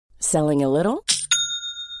Selling a little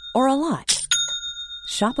or a lot?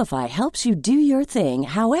 Shopify helps you do your thing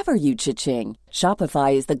however you cha-ching.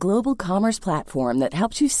 Shopify is the global commerce platform that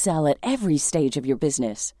helps you sell at every stage of your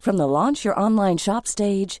business. From the launch your online shop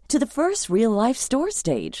stage to the first real-life store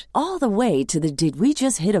stage, all the way to the did we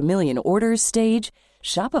just hit a million orders stage.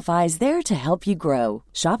 Shopify is there to help you grow.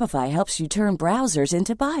 Shopify helps you turn browsers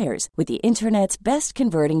into buyers with the internet's best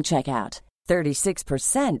converting checkout.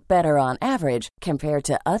 36% better on average compared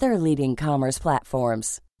to other leading commerce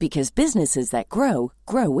platforms. Because businesses that grow,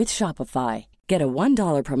 grow with Shopify. Get a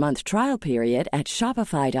 $1 per month trial period at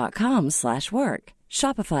shopify.com/work.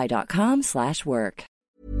 Shopify.com/work.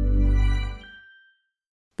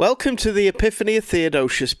 Welcome to the Epiphany of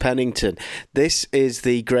Theodocious Pennington. This is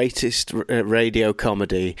the greatest radio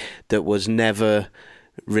comedy that was never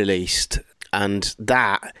released, and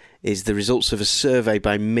that is the results of a survey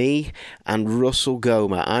by me and Russell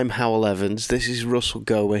Gomer. I'm Howell Evans. This is Russell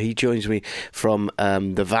Gomer. He joins me from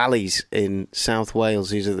the valleys in South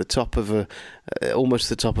Wales. He's at the top of almost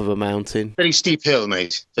the top of a mountain. Very steep hill,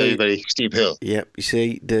 mate. Very steep hill. Yep. You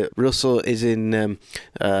see, Russell is in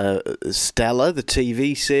Stella, the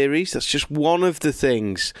TV series. That's just one of the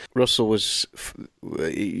things Russell was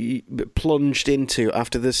plunged into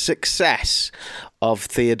after the success of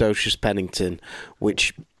Theodocious Pennington,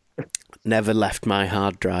 which never left my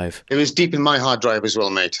hard drive. It was deep in my hard drive as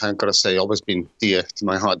well, mate. I've got to say, always been dear to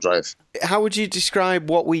my hard drive. How would you describe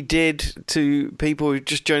what we did to people who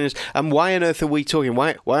just joined us? And why on earth are we talking?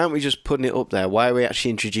 Why aren't we just putting it up there? Why are we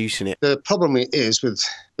actually introducing it? The problem is with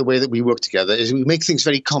the way that we work together is we make things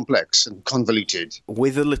very complex and convoluted.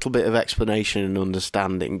 With a little bit of explanation and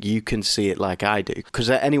understanding, you can see it like I do. Because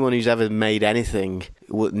anyone who's ever made anything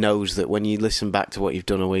knows that when you listen back to what you've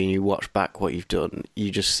done or when you watch back what you've done,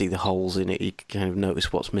 you just see the holes in it. You kind of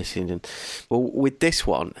notice what's missing. And well, with this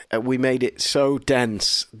one, we made it so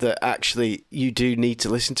dense that actually you do need to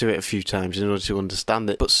listen to it a few times in order to understand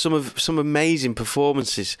it. But some amazing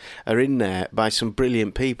performances are in there by some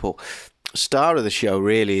brilliant people. Star of the show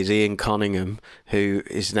really is Ian Conningham, who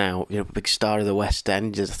is now a big star of the West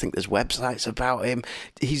End. I think there's websites about him.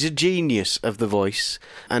 He's a genius of the voice,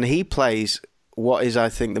 and he plays what is, I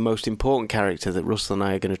think, the most important character that Russell and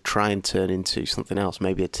I are going to try and turn into something else,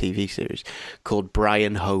 maybe a TV series, called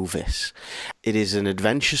Brian Hovis. It is an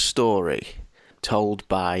adventure story told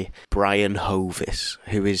by Brian Hovis,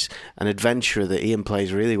 who is an adventurer that Ian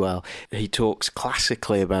plays really well. He talks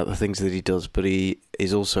classically about the things that he does, but he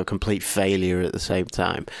is also a complete failure at the same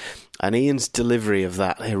time. And Ian's delivery of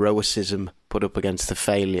that heroicism put up against the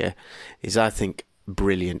failure is, I think,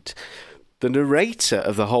 brilliant. The narrator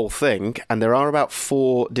of the whole thing, and there are about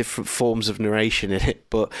 4 different forms of narration in it,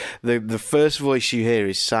 but the first voice you hear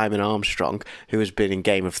is Simon Armstrong, who has been in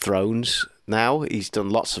Game of Thrones now. He's done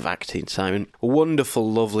lots of acting, Simon. A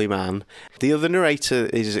wonderful, lovely man. The other narrator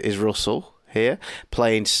is Russell here,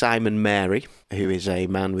 playing Simon Mary, who is a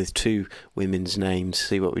man with 2 women's names.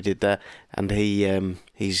 See what we did there? And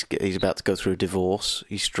he's about to go through a divorce.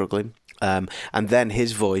 He's struggling. And then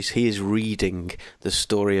his voice, he is reading the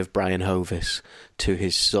story of Brian Hovis to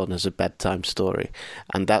his son as a bedtime story.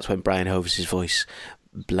 And that's when Brian Hovis's voice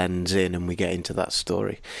blends in and we get into that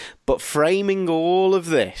story. But framing all of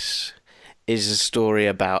this is a story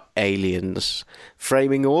about aliens.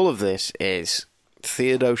 Framing all of this is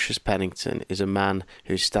Theodocious Pennington is a man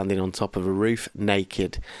who's standing on top of a roof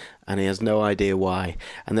naked, and he has no idea why.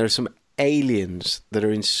 And there are some aliens that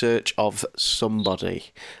are in search of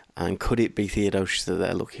somebody. And could it be Theodocious that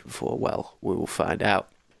they're looking for? Well, we will find out.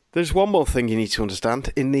 There's one more thing you need to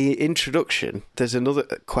understand. In the introduction, there's another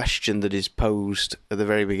question that is posed at the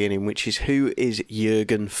very beginning, which is, who is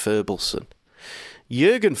Jürgen Ferbelson?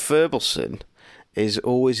 Jürgen Ferbelson is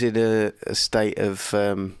always in a state of...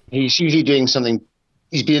 He's usually doing something...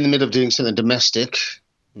 He's been in the middle of doing something domestic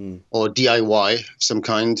or DIY of some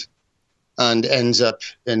kind, and ends up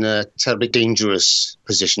in a terribly dangerous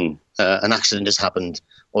position. An accident has happened,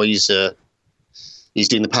 or he's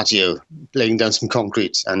doing the patio, laying down some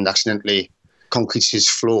concrete, and accidentally concretes his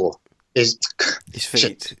floor. His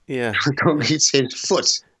feet, yeah. Concretes his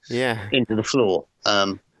foot into the floor.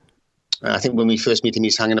 I think when we first meet him,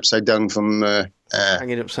 he's hanging upside down from...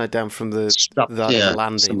 hanging upside down from the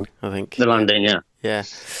landing, I think. The landing, yeah. Yeah.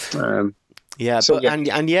 So,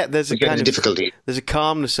 and yet there's a kind of difficulty. There's a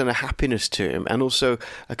calmness and a happiness to him, and also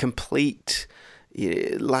a complete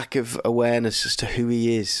lack of awareness as to who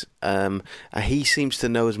he is. He seems to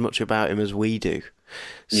know as much about him as we do.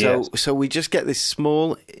 So we just get this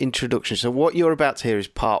small introduction. So what you're about to hear is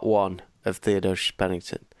part 1 of Theodocious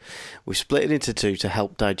Pennington. We split it into 2 to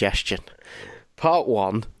help digestion. Part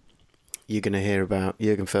 1, you're going to hear about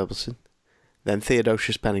Jürgen Ferbelson. then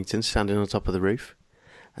Theodocious Pennington standing on top of the roof,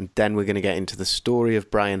 and then we're going to get into the story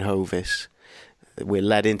of Brian Hovis. We're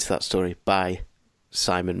led into that story by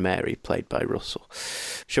Simon Mary, played by Russell.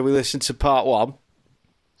 Shall we listen to part one?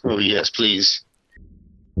 Oh, yes, please.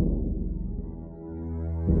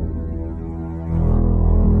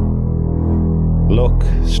 Look,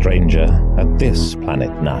 stranger, at this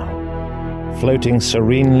planet now, floating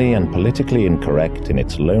serenely and politically incorrect in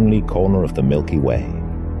its lonely corner of the Milky Way.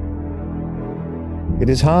 It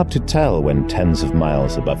is hard to tell when tens of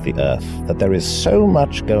miles above the Earth that there is so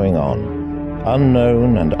much going on,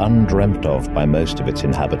 unknown and undreamt of by most of its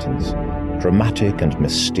inhabitants, dramatic and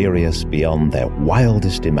mysterious beyond their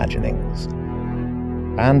wildest imaginings.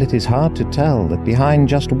 And it is hard to tell that behind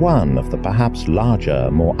just one of the perhaps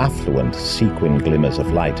larger, more affluent sequin glimmers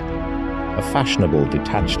of light, a fashionable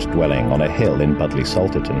detached dwelling on a hill in Budleigh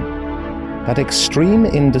Salterton, that extreme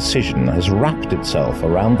indecision has wrapped itself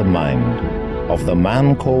around the mind of the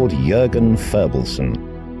man called Jürgen Ferbelson,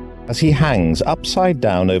 as he hangs upside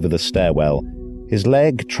down over the stairwell, his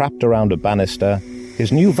leg trapped around a banister,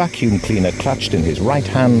 his new vacuum cleaner clutched in his right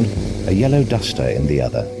hand, a yellow duster in the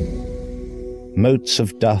other. Motes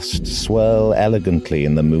of dust swirl elegantly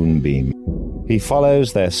in the moonbeam. He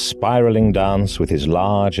follows their spiraling dance with his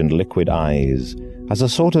large and liquid eyes, as a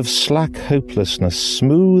sort of slack hopelessness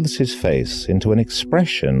smooths his face into an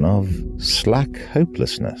expression of slack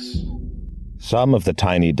hopelessness. Some of the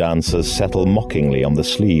tiny dancers settle mockingly on the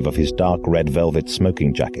sleeve of his dark red velvet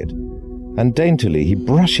smoking jacket, and daintily he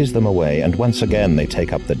brushes them away, and once again they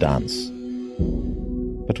take up the dance.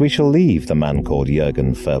 But we shall leave the man called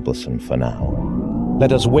Jürgen Ferbelson for now.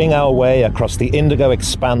 Let us wing our way across the indigo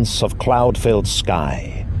expanse of cloud-filled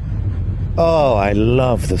sky. Oh, I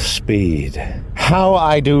love the speed. How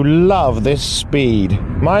I do love this speed.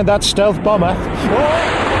 Mind that stealth bomber.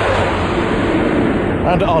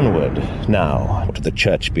 And onward, now, to the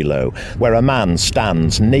church below, where a man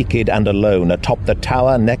stands naked and alone atop the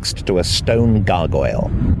tower next to a stone gargoyle.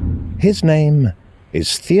 His name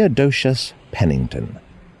is Theodocious Pennington.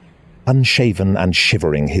 Unshaven and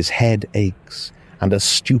shivering, his head aches, and a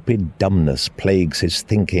stupid dumbness plagues his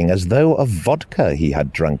thinking, as though of vodka he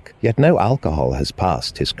had drunk, yet no alcohol has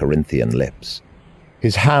passed his Corinthian lips.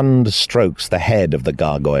 His hand strokes the head of the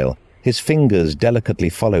gargoyle, his fingers delicately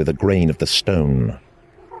follow the grain of the stone.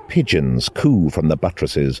 Pigeons coo from the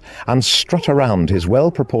buttresses and strut around his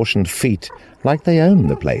well-proportioned feet like they own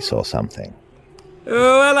the place or something.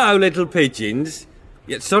 Oh, hello, little pigeons.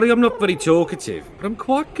 Yeah, sorry I'm not very talkative, but I'm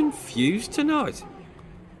quite confused tonight.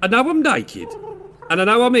 I know I'm naked, and I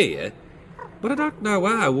know I'm here, but I don't know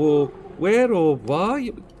how or where or why.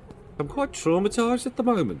 I'm quite traumatised at the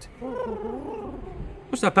moment.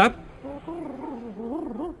 What's that, Pab?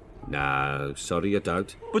 No, sorry I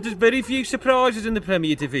don't. But there's very few surprises in the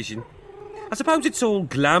Premier Division. I suppose it's all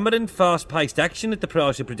glamour and fast-paced action at the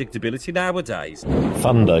price of predictability nowadays.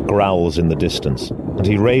 Thunder growls in the distance, and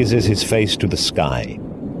he raises his face to the sky.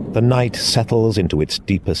 The night settles into its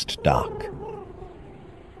deepest dark.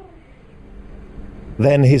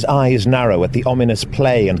 Then his eyes narrow at the ominous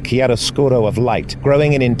play and chiaroscuro of light,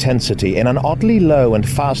 growing in intensity in an oddly low and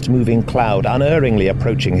fast-moving cloud unerringly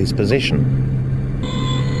approaching his position.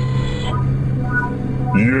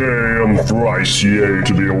 Yea, and thrice yea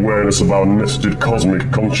to the awareness of our nested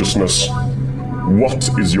cosmic consciousness. What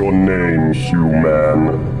is your name,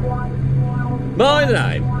 human? My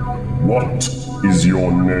name? What is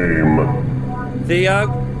your name? Theo?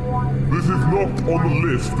 This is not on the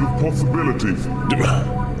list of possibilities.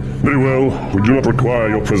 Very well, we do not require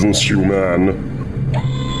your presence, human.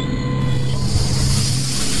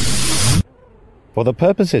 For the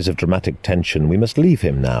purposes of dramatic tension, we must leave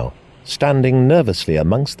him now, standing nervously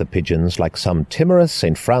amongst the pigeons like some timorous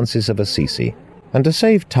St. Francis of Assisi, and to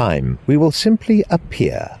save time, we will simply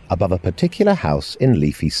appear above a particular house in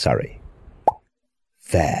leafy Surrey.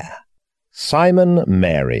 There. Simon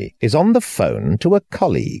Mary is on the phone to a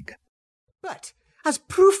colleague. But, as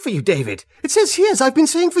proof for you, David, it says here, as I've been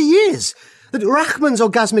saying for years, that Rachman's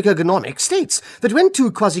orgasmic ergonomics states that when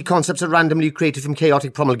two quasi-concepts are randomly created from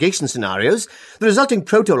chaotic promulgation scenarios, the resulting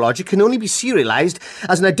proto-logic can only be serialized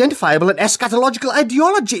as an identifiable and eschatological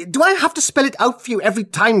ideology. Do I have to spell it out for you every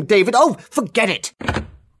time, David? Oh, forget it.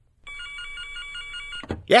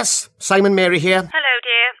 Yes, Simon Mary here. Hello,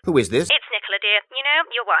 dear. Who is this? It's Nicola, dear. You know,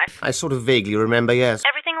 your wife. I sort of vaguely remember, yes.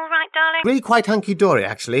 Everything all right, darling? Really quite hunky-dory,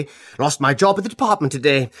 actually. Lost my job at the department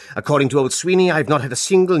today. According to old Sweeney, I've not had a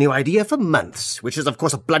single new idea for months, which is, of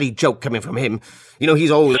course, a bloody joke coming from him. You know,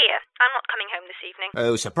 he's old. Dear, I'm not coming home this evening.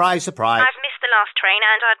 Oh, surprise, surprise. I've missed the last train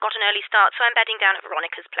and I'd got an early start, so I'm bedding down at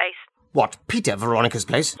Veronica's place. What, Peter Veronica's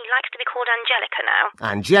place? He likes to be called Angelica now.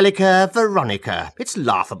 Angelica Veronica. It's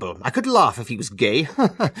laughable. I could laugh if he was gay.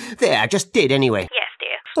 There, I just did anyway. Yes,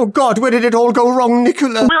 dear. Oh, God, where did it all go wrong,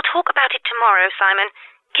 Nicola? We'll talk about it tomorrow, Simon.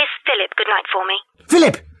 Kiss Philip goodnight for me.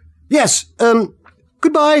 Philip! Yes,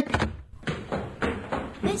 goodbye.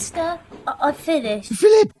 Mister, I've finished.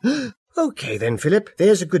 Philip! OK then, Philip,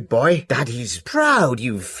 there's a good boy. Daddy's proud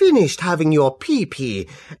you've finished having your pee-pee,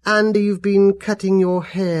 and you've been cutting your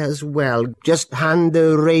hair as well. Just hand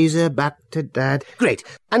the razor back to Dad. Great.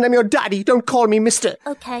 And I'm your daddy, don't call me mister.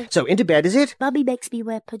 OK. So, into bed, is it? Mummy makes me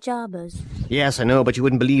wear pyjamas. Yes, I know, but you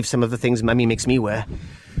wouldn't believe some of the things Mummy makes me wear.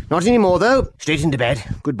 Not anymore, though. Straight into bed.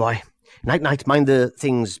 Good boy. Night-night, mind the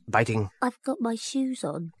things biting. I've got my shoes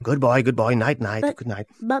on. Good boy, night-night, But good night.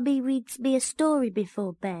 Mummy reads me a story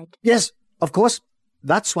before bed. Yes, of course.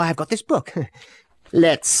 That's why I've got this book.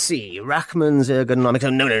 Let's see. Rachman's Ergonomics.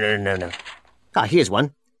 Oh, no. Ah, here's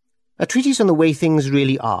one. A treatise on the way things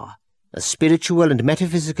really are. A spiritual and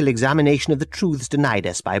metaphysical examination of the truths denied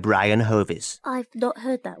us by Brian Hovis. I've not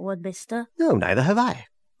heard that one, mister. No, neither have I.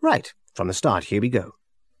 Right, from the start, here we go.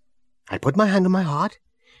 I put my hand on my heart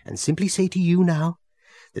and simply say to you now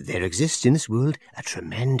that there exists in this world a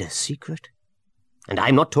tremendous secret. And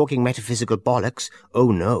I'm not talking metaphysical bollocks. Oh,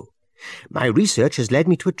 no. My research has led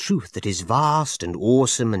me to a truth that is vast and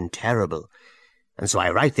awesome and terrible. And so I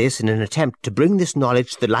write this in an attempt to bring this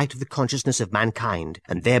knowledge to the light of the consciousness of mankind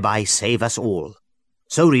and thereby save us all.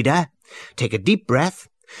 So, reader, take a deep breath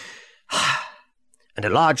and a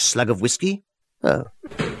large slug of whiskey. Oh.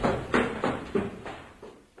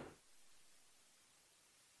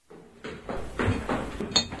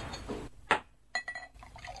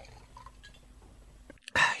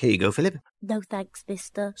 Here you go, Philip. No thanks,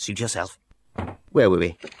 mister. Suit yourself. Where were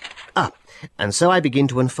we? And so I begin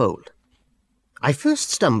to unfold. I first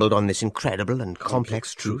stumbled on this incredible and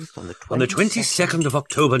complex truth on the 22nd of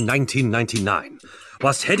October 1999,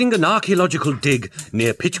 whilst heading an archaeological dig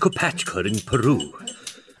near Pichcopachca in Peru.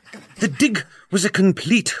 The dig was a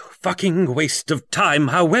complete fucking waste of time.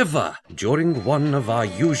 However, during one of our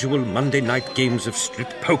usual Monday night games of strip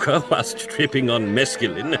poker whilst tripping on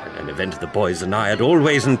mescaline, an event the boys and I had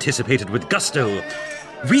always anticipated with gusto,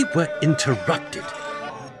 we were interrupted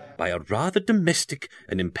by a rather domestic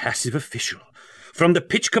and impassive official from the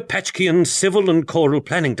Pichcopachkian Civil and Choral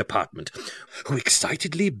Planning Department, who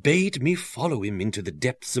excitedly bade me follow him into the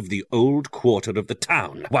depths of the old quarter of the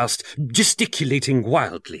town, whilst gesticulating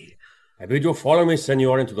wildly. I bid you follow me,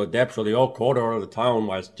 senor, into the depths of the old corridor of the town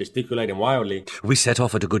whilst gesticulating wildly. We set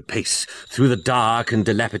off at a good pace through the dark and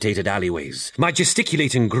dilapidated alleyways, my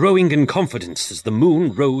gesticulating growing in confidence as the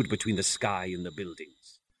moon rode between the sky and the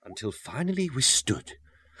buildings, until finally we stood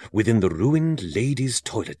within the ruined ladies'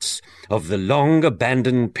 toilets of the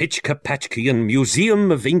long-abandoned Pichcopachkian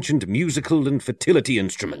Museum of Ancient Musical and Fertility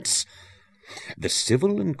Instruments. The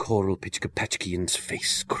civil and choral Pichcopachkian's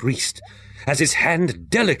face creased as his hand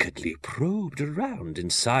delicately probed around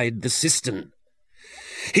inside the cistern.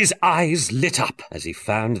 His eyes lit up as he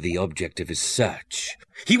found the object of his search.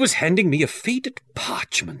 He was handing me a faded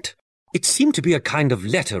parchment. It seemed to be a kind of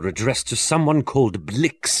letter addressed to someone called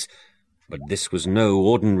Blix, but this was no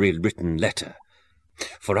ordinary written letter.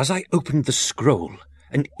 For as I opened the scroll,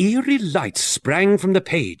 an eerie light sprang from the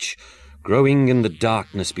page, growing in the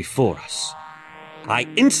darkness before us. I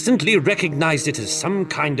instantly recognized it as some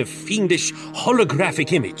kind of fiendish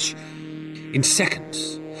holographic image. In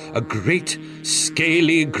seconds, a great,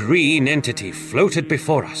 scaly green entity floated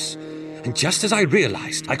before us, and just as I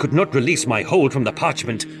realized I could not release my hold from the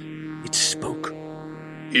parchment, it spoke.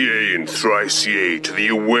 Yea and thrice yea to the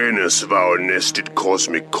awareness of our nested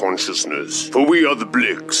cosmic consciousness, for we are the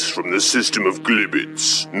Blix from the system of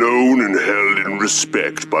Glibbits, known and held in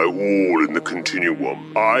respect by all in the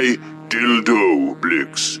continuum. I, Dildo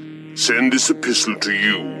Blix, send this epistle to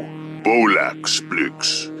you, Bolax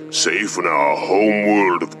Blix, safe in our home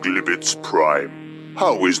world of Glibbits Prime.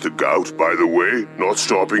 How is the gout, by the way? Not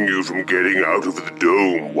stopping you from getting out of the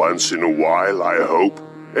dome once in a while, I hope?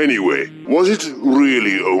 Anyway, was it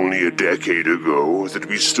really only a decade ago that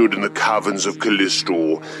we stood in the caverns of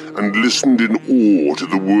Callisto and listened in awe to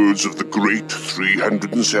the words of the great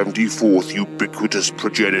 374th ubiquitous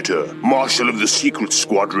progenitor, Marshal of the Secret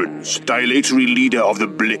Squadrons, dilatory leader of the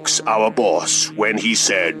Blix, our boss, when he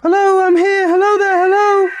said, "Hello, I'm here. Hello there,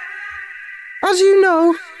 hello. As you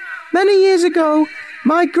know, many years ago,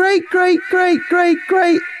 my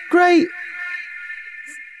great-great-great-great-great-great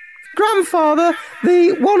grandfather,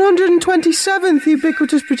 the 127th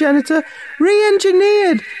ubiquitous progenitor,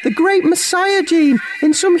 re-engineered the great Messiah gene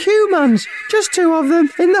in some humans, just 2 of them,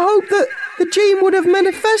 in the hope that the gene would have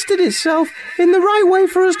manifested itself in the right way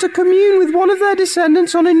for us to commune with one of their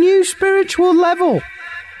descendants on a new spiritual level.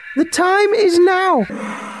 The time is now.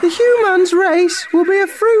 The humans race will be a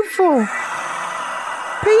fruitful,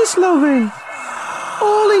 peace-loving,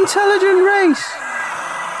 all-intelligent race,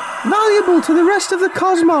 valuable to the rest of the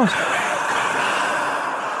cosmos.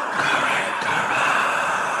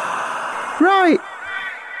 Right,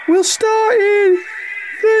 we'll start in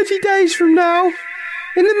 30 days from now.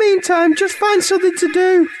 In the meantime, just find something to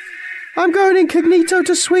do. I'm going incognito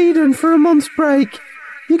to Sweden for a month's break.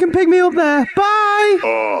 You can pick me up there. Bye!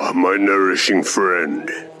 Ah, my nourishing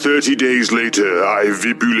friend. 30 days later, I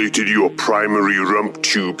vibulated your primary rump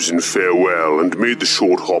tubes in farewell and made the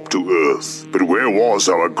short hop to Earth. But where was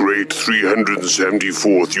our great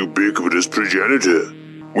 374th ubiquitous progenitor?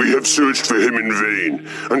 We have searched for him in vain,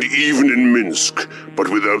 and even in Minsk, but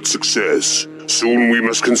without success. Soon we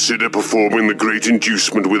must consider performing the great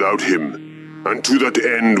inducement without him. And to that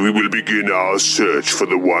end we will begin our search for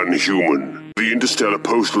the one human. The Interstellar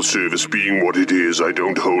Postal Service being what it is, I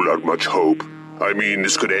don't hold out much hope. I mean,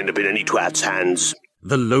 this could end up in any twat's hands.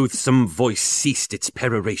 The loathsome voice ceased its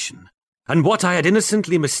peroration, and what I had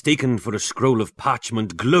innocently mistaken for a scroll of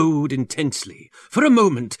parchment glowed intensely, for a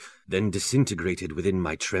moment, then disintegrated within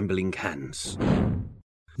my trembling hands.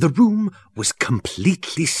 The room was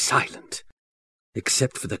completely silent,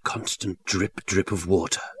 except for the constant drip of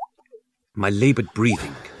water, my laboured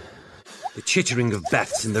breathing, the chittering of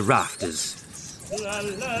bats in the rafters,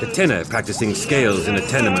 the tenor practicing scales in a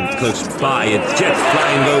tenement close by, a jet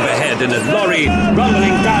flying overhead, and a lorry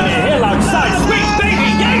rumbling down a hill outside. Sweet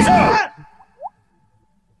baby Yezu!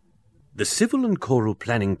 The civil and choral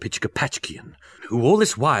planning Pitchkapatchkian, who all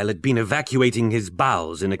this while had been evacuating his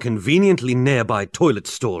bowels in a conveniently nearby toilet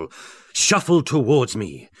stall, shuffled towards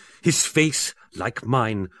me, his face, like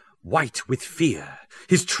mine, white with fear,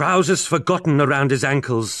 his trousers forgotten around his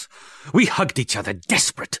ankles. We hugged each other,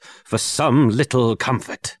 desperate for some little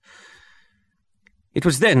comfort. It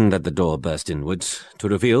was then that the door burst inwards, to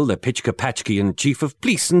reveal the Pitchkapatchkian chief of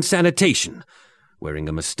police and sanitation, wearing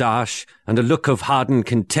a moustache and a look of hardened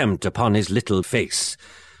contempt upon his little face.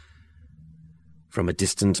 From a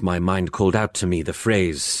distance my mind called out to me the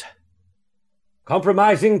phrase,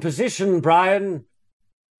 "Compromising position, Brian."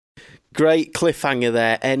 Great cliffhanger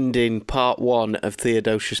there, ending part one of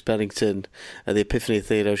Theodocious Pennington, the Epiphany of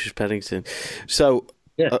Theodocious Pennington. So,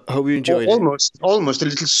 yeah. Hope you enjoyed it. Almost a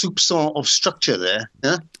little soupçon of structure there,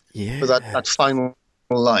 yeah? Yeah. For that final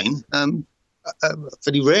line.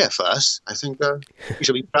 Very rare for us. I think we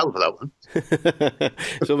should be proud of that one.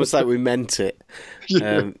 It's almost like we meant it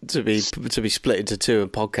to be split into two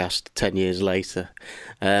and podcast 10 years later.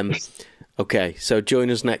 Okay, so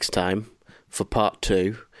join us next time for part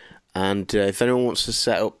two. And if anyone wants to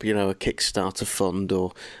set up, a Kickstarter fund,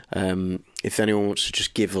 or if anyone wants to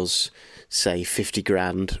just give us, say, 50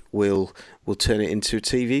 grand, we'll turn it into a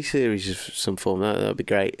TV series of some form. That'd be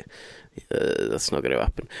great. That's not going to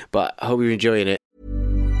happen. But I hope you're enjoying it.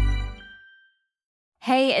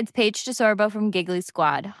 Hey, it's Paige DeSorbo from Giggly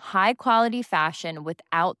Squad. High quality fashion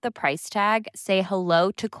without the price tag. Say hello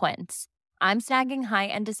to Quince. I'm snagging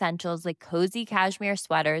high-end essentials like cozy cashmere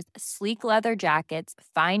sweaters, sleek leather jackets,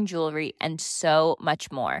 fine jewelry, and so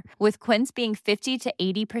much more. With Quince being 50 to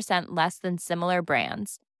 80% less than similar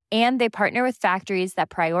brands. And they partner with factories that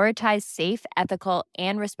prioritize safe, ethical,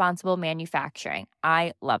 and responsible manufacturing.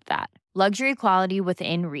 I love that. Luxury quality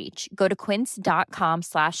within reach. Go to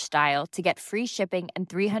quince.com/style to get free shipping and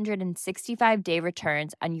 365-day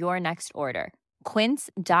returns on your next order.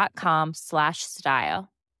 Quince.com/style.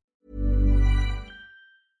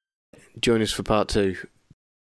 Join us for part two